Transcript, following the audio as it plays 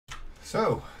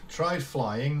So, tried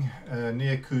flying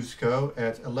near Cusco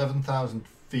at 11,000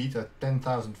 feet, at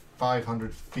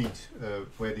 10,500 feet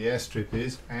where the airstrip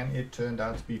is, and it turned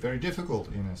out to be very difficult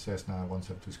in a Cessna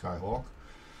 172 Skyhawk.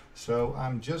 So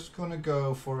I'm just going to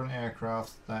go for an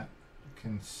aircraft that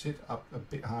can sit up a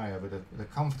bit higher with a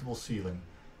comfortable ceiling.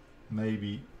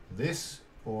 Maybe this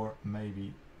or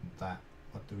maybe that.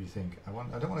 What do we think? I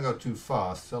don't want to go too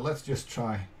fast, so let's just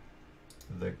try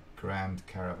the Grand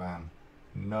Caravan.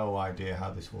 No idea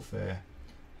how this will fare.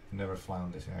 I've never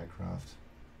flown this aircraft,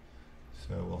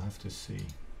 so we'll have to see.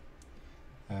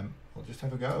 We'll just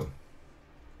have a go.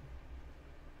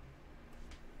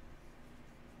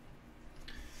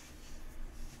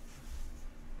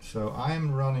 So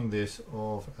I'm running this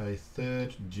off a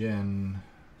 3rd gen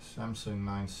Samsung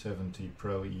 970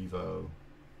 Pro Evo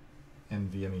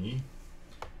NVMe,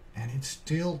 and it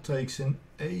still takes an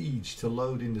age to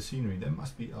load in the scenery. There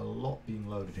must be a lot being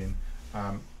loaded in.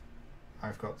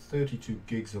 I've got 32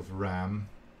 gigs of RAM,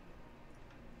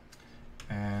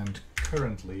 and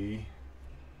currently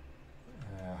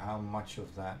how much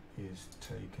of that is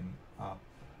taken up?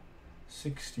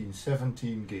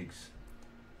 17 gigs.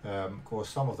 Of course,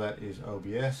 some of that is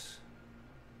OBS,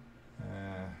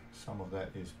 some of that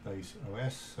is base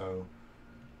OS, so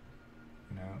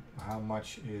you know, how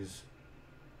much is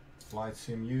Flight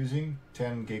Sim using?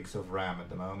 10 gigs of RAM at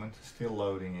the moment, still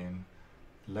loading in.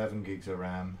 11 gigs of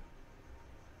RAM.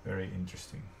 Very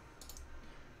interesting.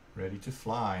 Ready to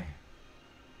fly.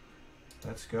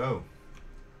 Let's go.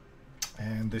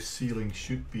 And this ceiling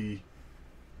should be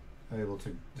able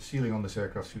to, the ceiling on this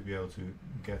aircraft should be able to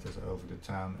get us over the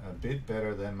town a bit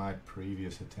better than my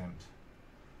previous attempt.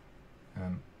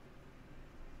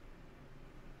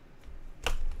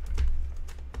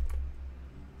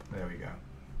 There we go.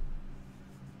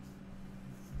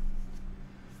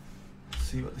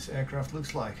 Let's see what this aircraft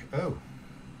looks like. Oh,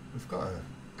 we've got a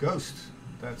ghost.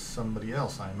 That's somebody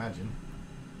else, I imagine.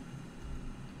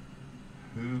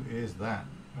 Who is that?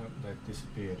 Oh, that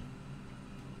disappeared.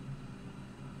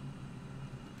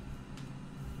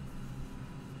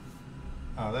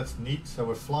 Oh, that's neat. So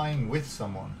we're flying with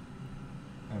someone,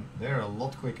 and they're a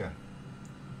lot quicker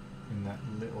in that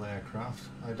little aircraft.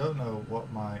 I don't know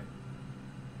what my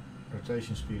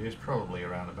rotation speed is, probably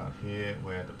around about here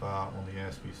where the bar on the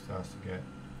airspeed starts to get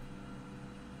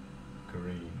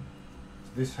green.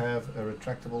 Does this have a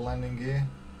retractable landing gear?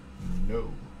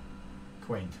 No.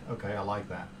 Quaint. Okay, I like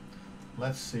that.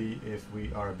 Let's see if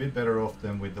we are a bit better off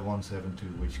than with the 172,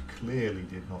 which clearly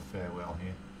did not fare well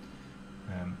here.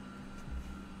 And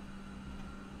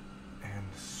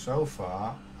so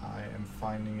far I am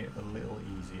finding it a little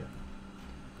easier.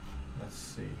 Let's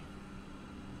see.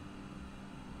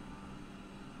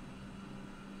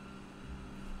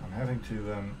 I'm having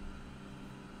to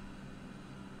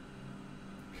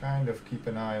kind of keep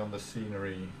an eye on the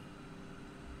scenery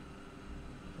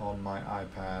on my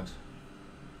iPad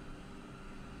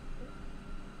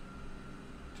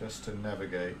just to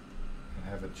navigate and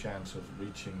have a chance of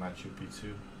reaching Machu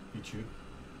Picchu.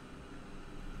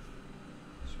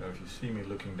 So if you see me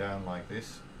looking down like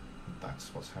this,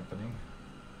 that's what's happening.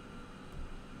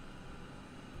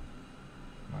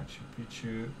 Machu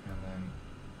Picchu, and then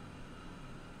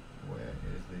where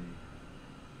is the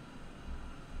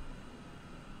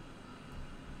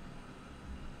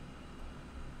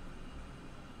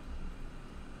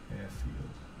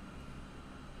airfield?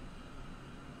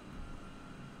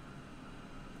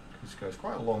 This goes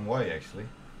quite a long way actually.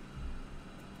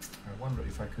 I wonder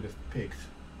if I could have picked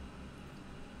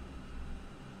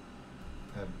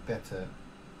a better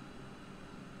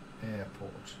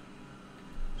airport.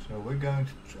 So we're going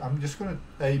to, I'm just going to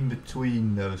aim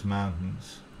between those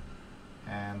mountains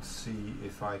and see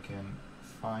if I can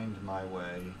find my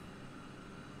way.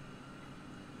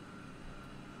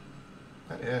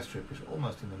 That airstrip is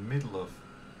almost in the middle of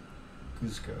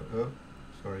Cusco. Oh,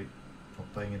 sorry,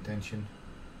 not paying attention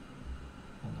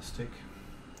on the stick.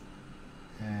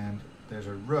 And there's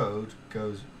a road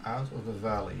goes out of the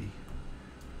valley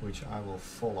which I will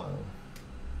follow,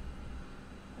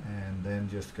 and then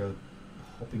just go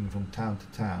hopping from town to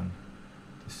town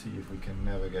to see if we can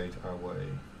navigate our way.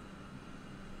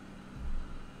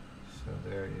 So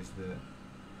there is the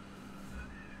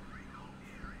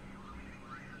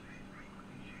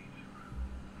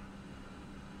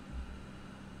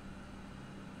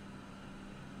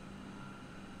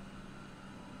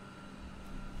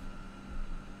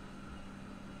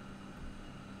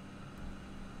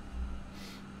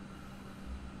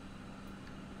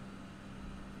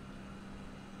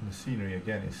scenery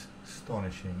again is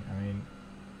astonishing. I mean,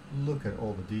 look at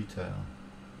all the detail.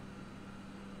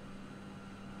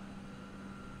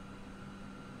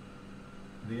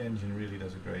 the engine really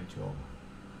does a great job.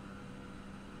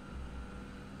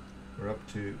 We're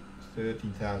up to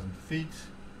 13,000 feet,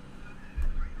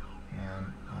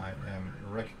 and I am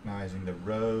recognizing the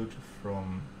road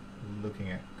from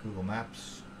looking at Google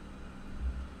Maps.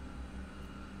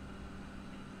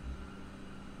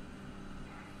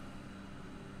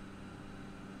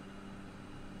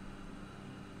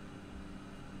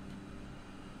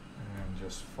 And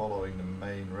just following the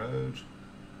main road,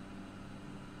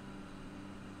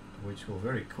 which will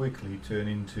very quickly turn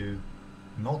into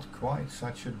not quite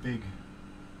such a big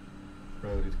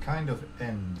road. It kind of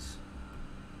ends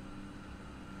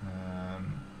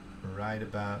right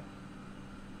about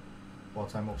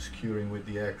what I'm obscuring with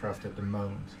the aircraft at the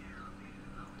moment.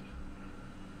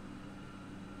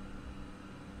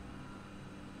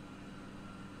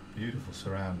 Beautiful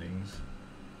surroundings,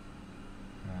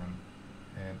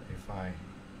 and if I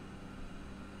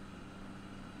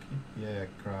keep the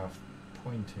aircraft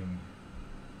pointing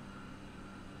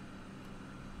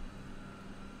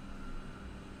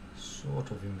sort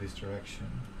of in this direction,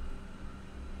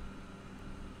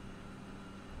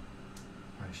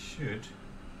 I should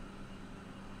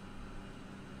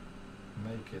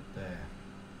make it there.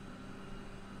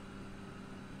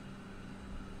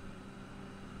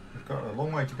 We've got a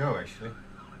long way to go actually.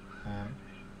 I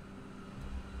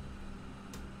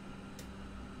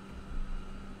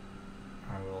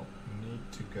will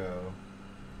need to go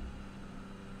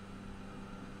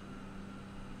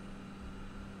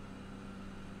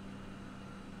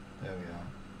there. We are.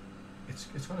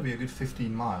 It's going to be a good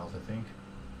 15 miles, I think.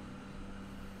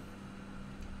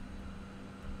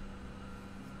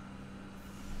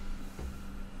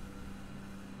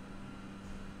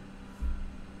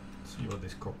 Let's see what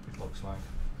this cockpit looks like.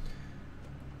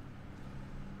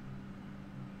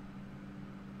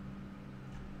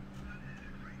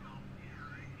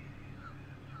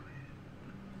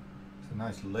 There's a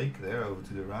nice lake there over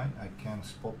to the right. I can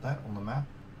spot that on the map,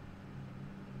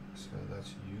 so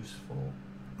that's useful.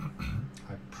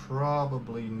 I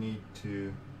probably need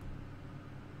to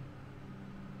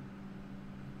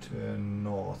turn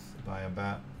north by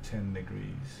about 10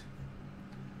 degrees.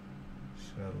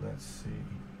 So let's see.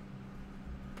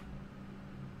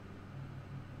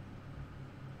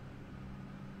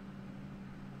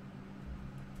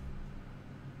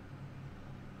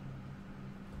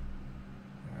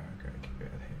 Okay, get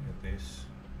at this.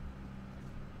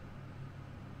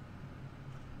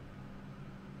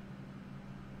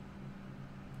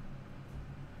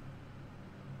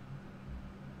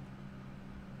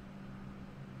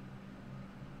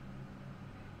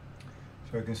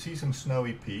 So I can see some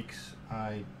snowy peaks.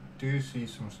 I do see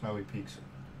some snowy peaks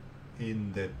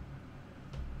in the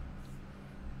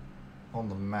on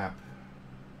the map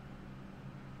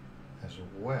as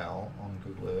well, on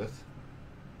Google Earth,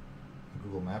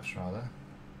 Google Maps rather.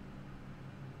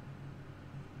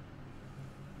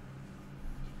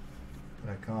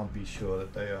 But I can't be sure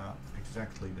that they are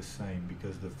exactly the same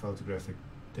because the photographic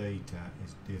data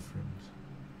is different.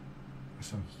 There's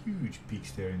some huge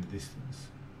peaks there in the distance.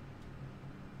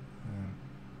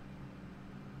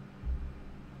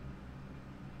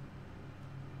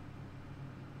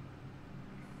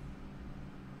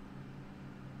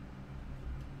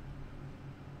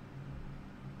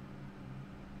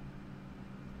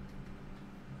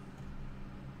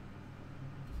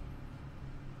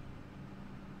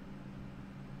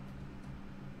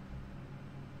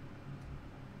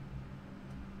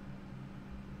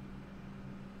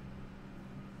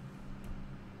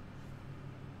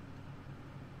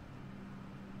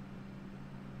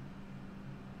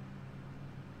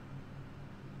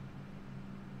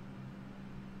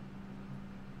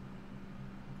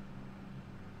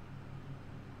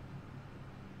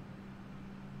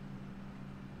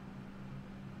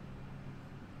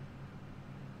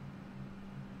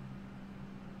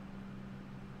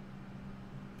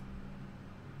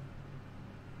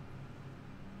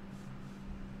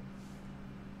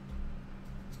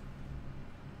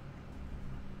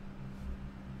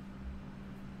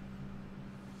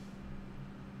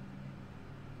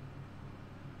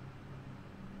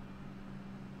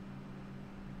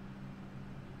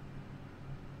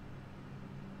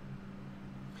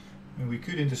 And we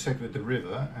could intersect with the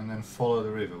river and then follow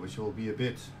the river, which will be a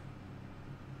bit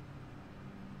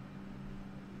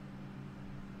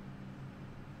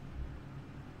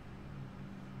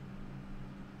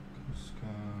Cusco.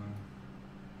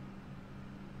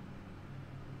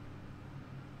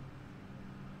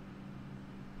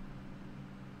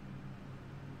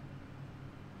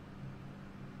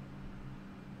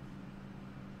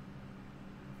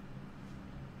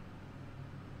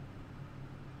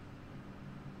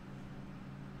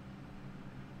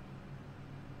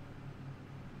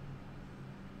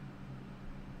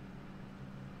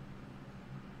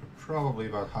 probably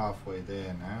about halfway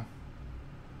there now.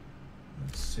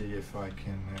 Let's see if I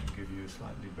can give you a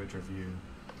slightly better view.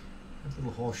 That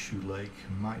little horseshoe lake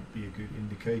might be a good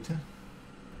indicator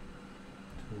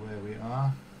to where we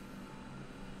are.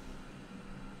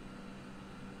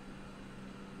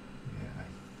 Yeah,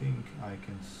 I think I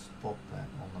can spot that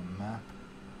on the map.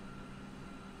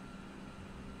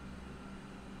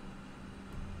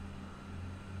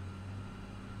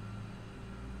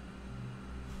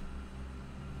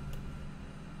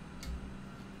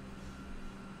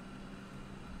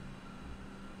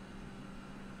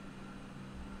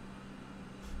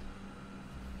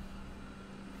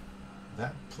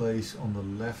 That place on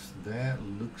the left there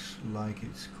looks like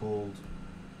it's called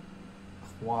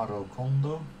Huaro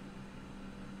Kondo,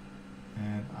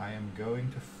 and I am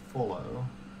going to follow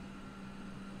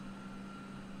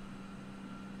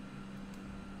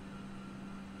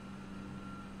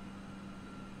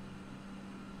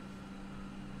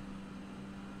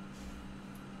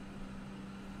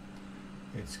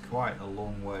it's quite a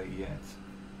long way yet,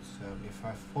 so if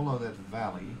I follow that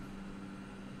valley,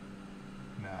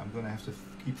 now I'm going to have to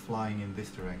keep flying in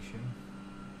this direction.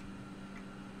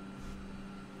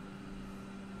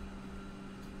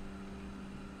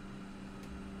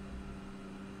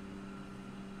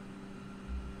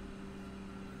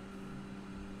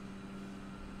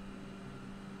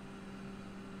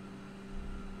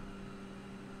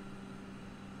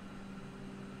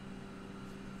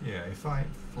 Yeah, if I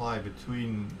fly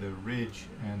between the ridge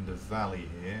and the valley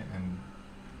here and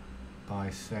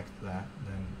bisect that,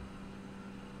 then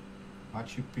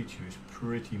Machu Picchu is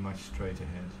pretty much straight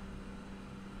ahead.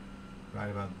 Right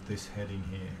about this heading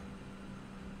here.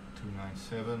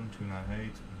 297,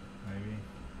 298 maybe.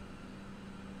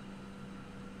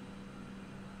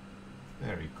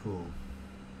 Very cool.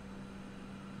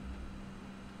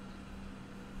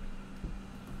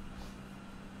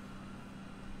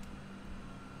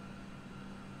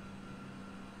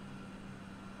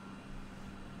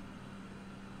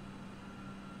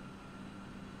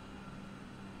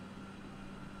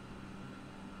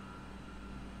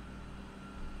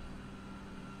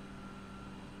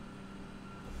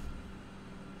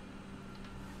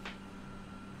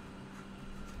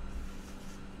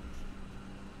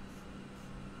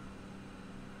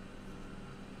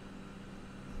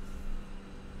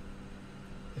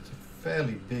 It's a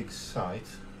fairly big site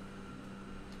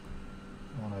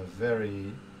on a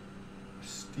very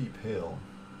steep hill,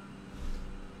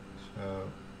 so,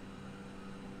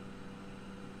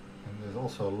 and there's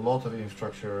also a lot of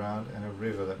infrastructure around and a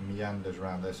river that meanders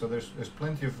around there, so there's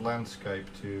plenty of landscape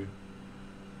to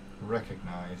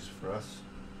recognize for us,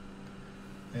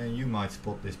 and you might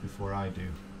spot this before I do.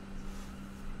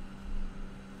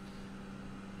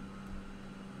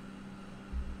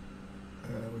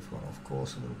 We've gone off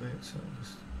course a little bit, so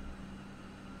just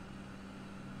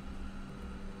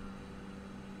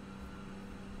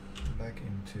back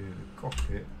into the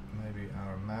cockpit. Maybe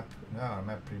our map, no, our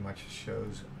map pretty much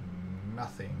shows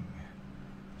nothing,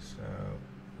 so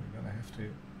we're gonna have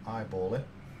to eyeball it.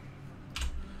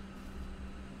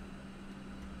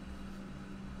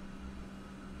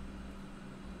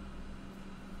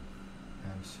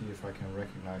 And see if I can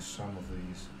recognize some of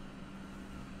these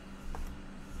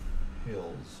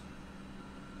hills.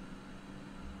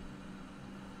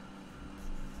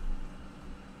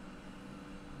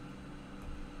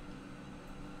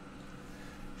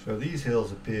 So these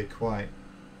hills appear quite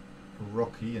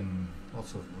rocky and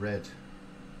lots of red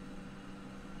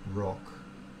rock.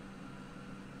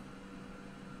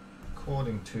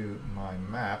 According to my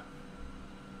map,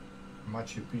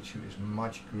 Machu Picchu is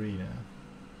much greener,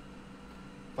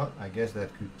 but I guess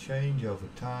that could change over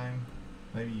time,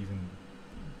 maybe even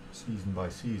season by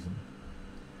season.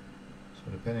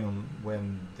 So depending on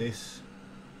when this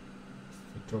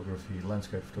photography,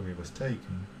 landscape photography, was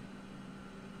taken,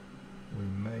 we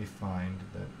may find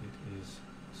that it is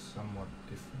somewhat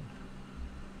different.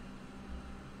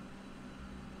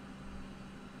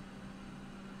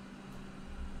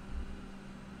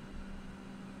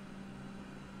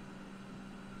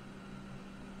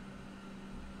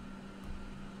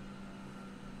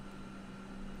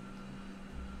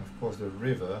 Of course, the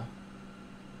river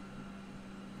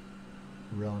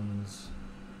runs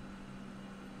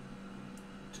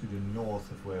to the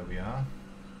north of where we are.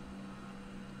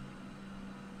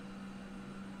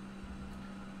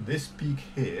 This peak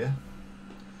here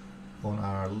on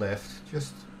our left,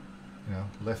 just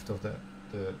left of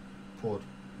the port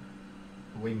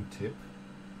wingtip,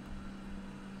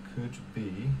 could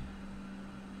be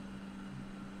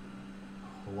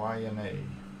Huayana.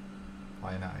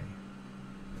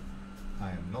 I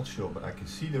am not sure, but I can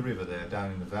see the river there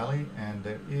down in the valley, and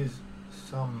there is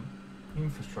some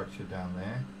infrastructure down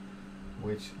there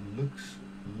which looks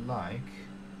like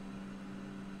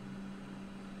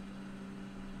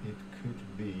it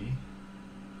could be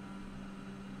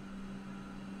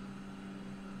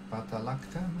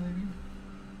Patalacta, maybe?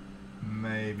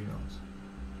 Maybe not.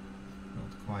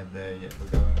 Not quite there yet.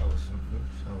 We're going over some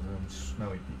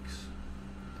snowy peaks.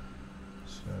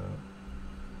 So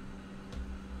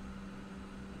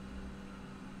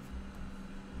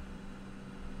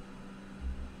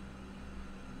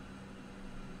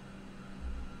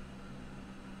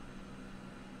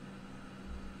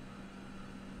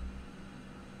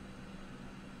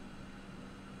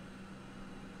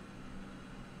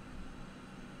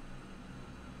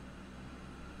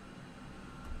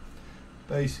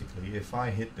basically, if I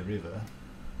hit the river,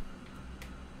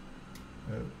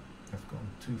 oh, I've gone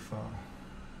too far.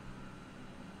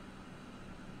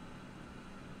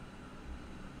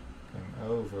 Going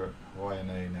over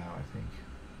Huayane now, I think.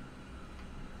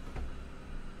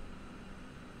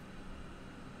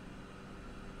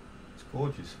 It's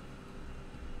gorgeous.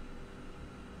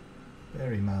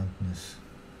 Very mountainous.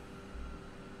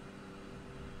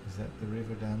 Is that the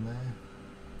river down there?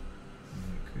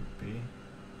 It could be.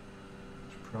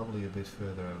 Probably a bit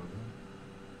further over.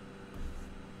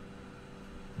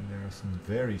 And there are some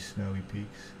very snowy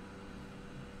peaks.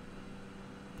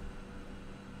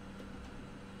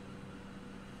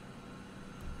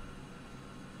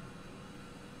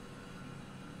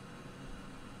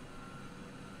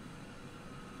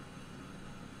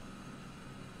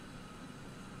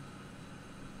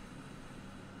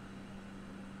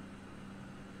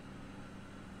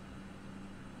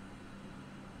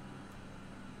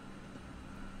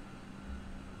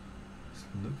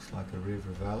 Looks like a river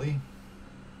valley.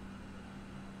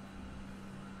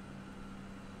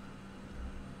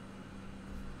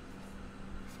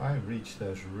 If I reach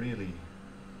those really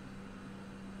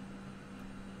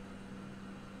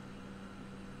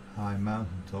high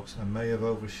mountain tops, I may have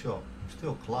overshot. I'm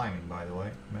still climbing, by the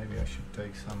way. Maybe I should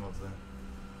take some of the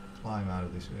climb out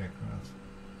of this aircraft.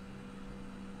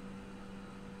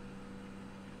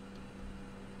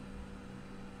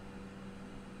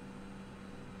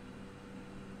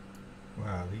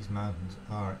 Wow, these mountains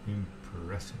are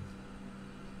impressive.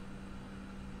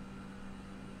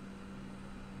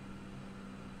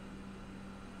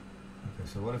 Okay,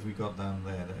 so what have we got down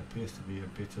there? There appears to be a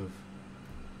bit of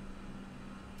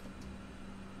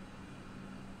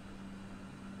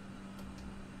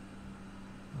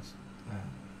what's that?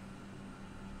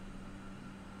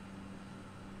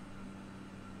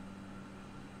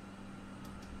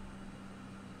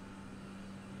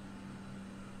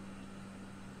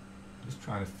 Just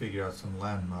trying to figure out some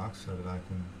landmarks so that I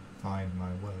can find my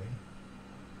way,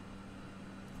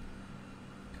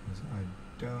 because I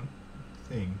don't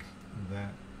think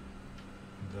that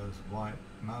those white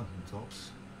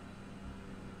mountaintops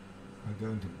are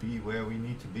going to be where we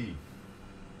need to be.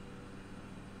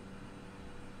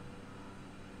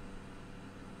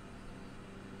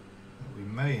 But we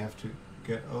may have to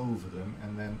get over them,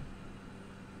 and then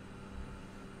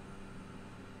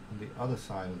on the other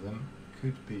side of them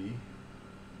could be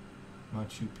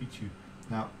Machu Picchu.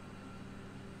 Now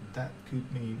that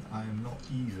could mean I am not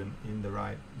even in the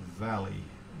right valley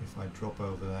if I drop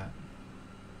over that.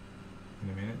 In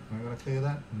a minute, am I going to clear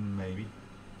that? Maybe.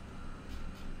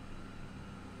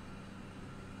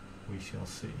 We shall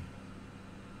see.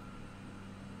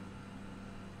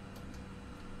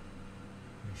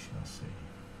 We shall see.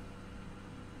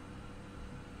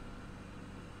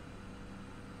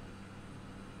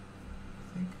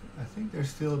 I think there's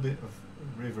still a bit of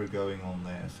river going on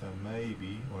there, so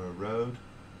maybe, or a road,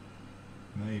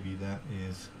 maybe that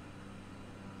is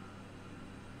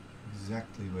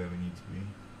exactly where we need to be.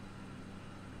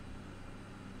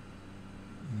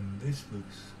 And this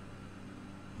looks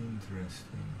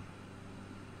interesting.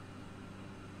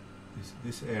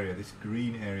 This area, this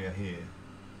green area here,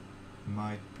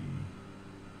 might be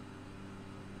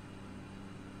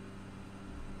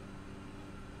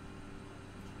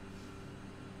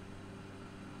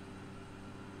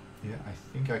yeah, I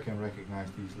think I can recognize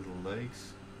these little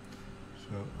lakes.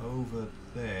 So over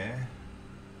there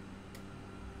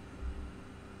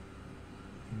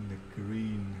in the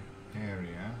green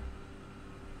area,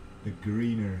 the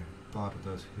greener part of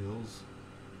those hills,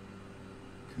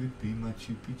 could be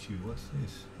Machu Picchu. What's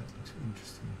this? That looks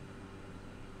interesting.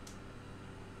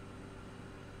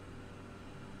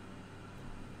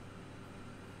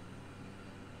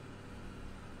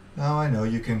 Now I know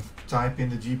you can type in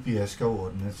the GPS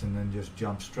coordinates and then just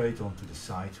jump straight onto the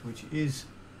site, which is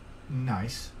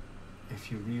nice,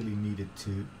 if you really needed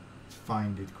to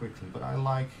find it quickly. But I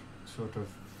like sort of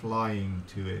flying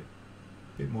to it,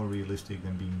 a bit more realistic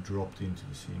than being dropped into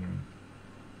the scenery.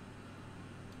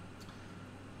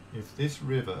 If this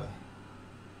river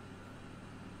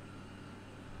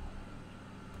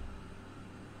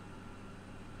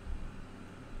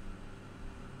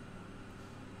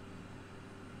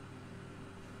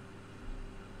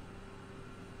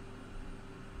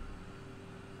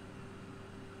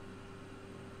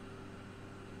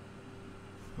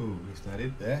ooh, is that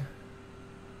it there?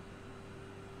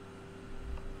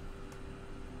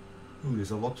 Ooh,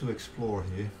 there's a lot to explore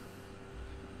here.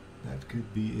 That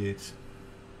could be it.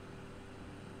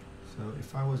 So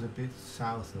if I was a bit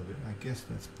south of it, I guess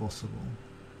that's possible.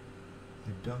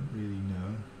 I don't really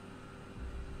know.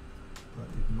 But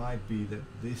it might be that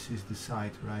this is the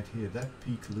site right here. That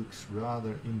peak looks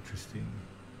rather interesting.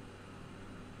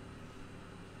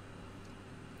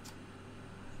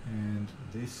 And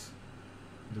this,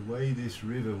 the way this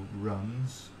river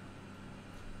runs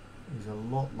is a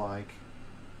lot like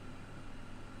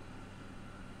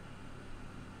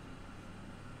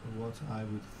what I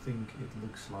would think it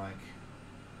looks like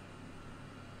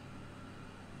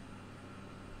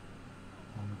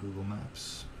on Google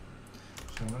Maps.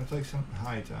 So I'm going to take some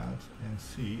height out and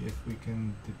see if we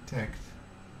can detect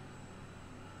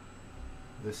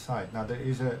the site. Now there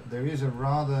is a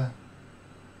rather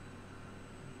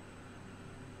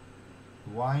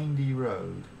windy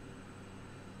road,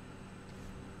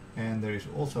 and there is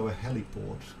also a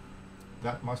heliport.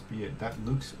 That must be it. That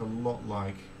looks a lot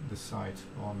like the site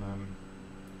on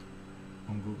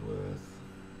Google Earth.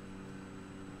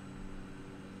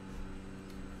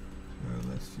 So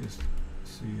let's just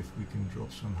see if we can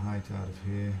drop some height out of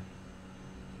here.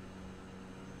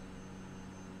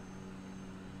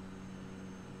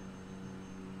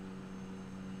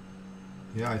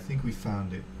 Yeah, I think we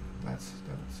found it. That's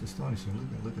astonishing.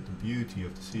 Look at the beauty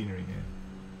of the scenery here.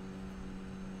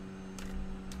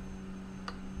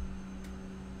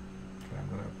 Okay, I'm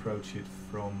going to approach it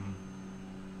from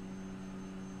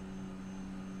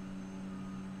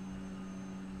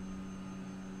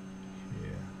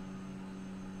here.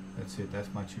 That's it. That's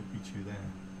Machu Picchu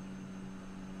there.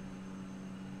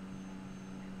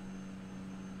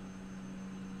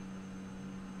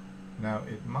 Now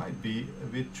it might be a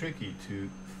bit tricky to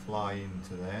fly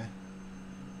into there.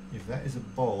 If that is a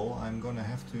bowl, I'm going to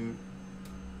have to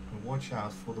watch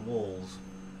out for the walls.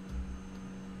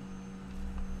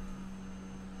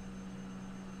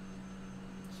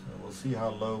 So we'll see how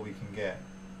low we can get.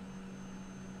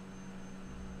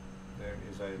 There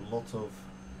is a lot of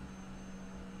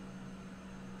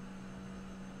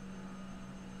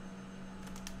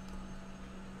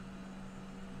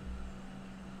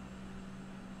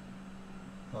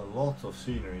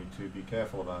scenery to be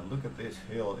careful about. Look at this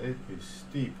hill, it is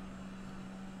steep.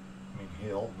 I mean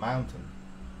hill, mountain.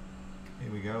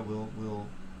 Here we go, we'll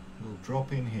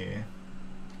drop in here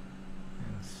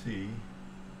and see.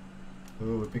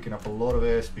 Oh, we're picking up a lot of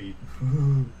airspeed.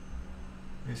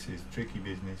 This is tricky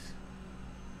business.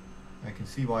 I can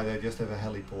see why they just have a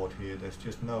heliport here. There's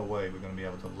just no way we're going to be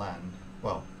able to land.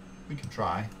 Well, we can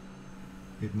try.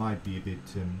 It might be a bit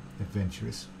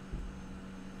adventurous.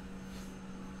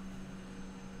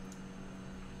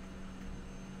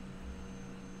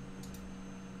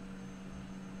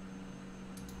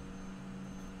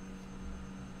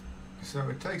 So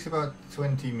it takes about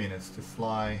 20 minutes to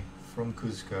fly from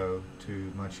Cusco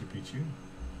to Machu Picchu.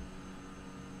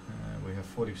 We have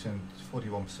 41%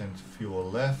 fuel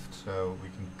left, so we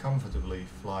can comfortably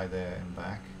fly there and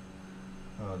back.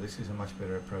 Oh, this is a much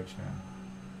better approach now.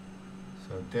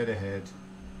 So dead ahead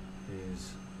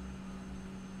is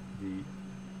the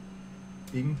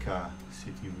Inca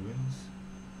city ruins.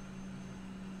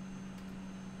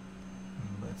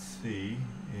 And let's see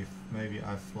if maybe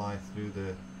I fly through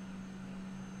the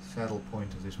saddle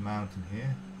point of this mountain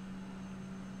here.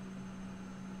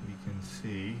 We can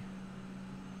see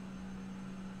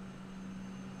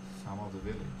some of the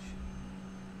village.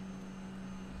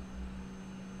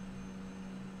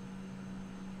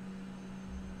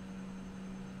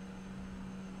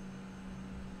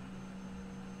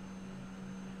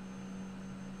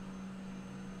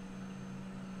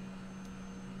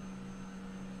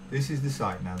 This is the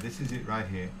site now, this is it right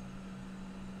here.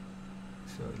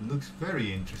 So it looks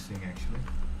very interesting actually.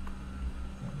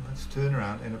 Let's turn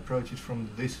around and approach it from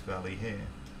this valley here.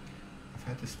 I've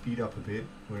had to speed up a bit,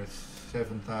 we're at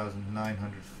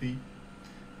 7,900 feet,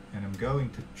 and I'm going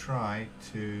to try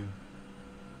to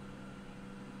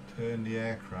turn the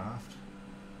aircraft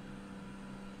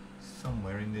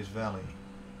somewhere in this valley.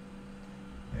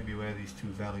 Maybe where these two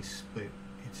valleys split.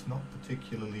 It's not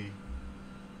particularly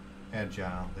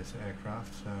agile, this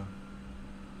aircraft, so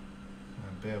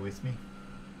bear with me.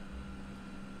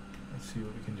 Let's see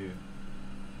what we can do.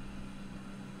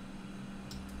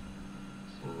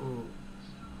 Oh,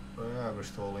 we're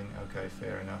stalling. Okay,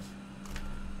 fair enough.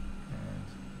 And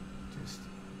just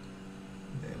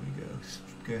there we go.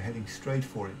 Go heading straight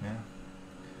for it now.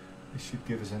 This should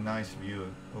give us a nice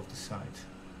view of the site.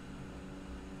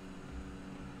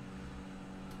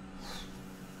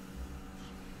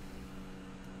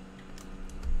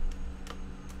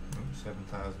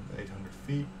 7,800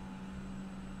 feet.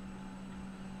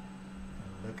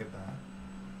 And look at that.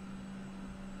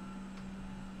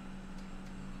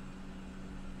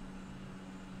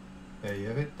 There you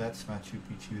have it, that's Machu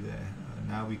Picchu there.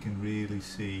 Now we can really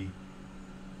see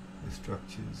the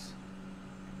structures.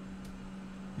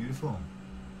 Beautiful.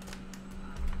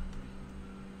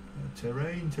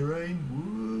 Terrain,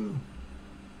 woo!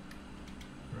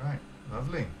 Right,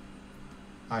 lovely.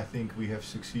 I think we have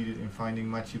succeeded in finding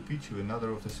Machu Picchu, another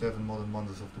of the 7 modern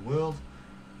wonders of the world.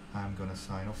 I'm gonna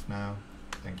sign off now.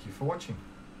 Thank you for watching.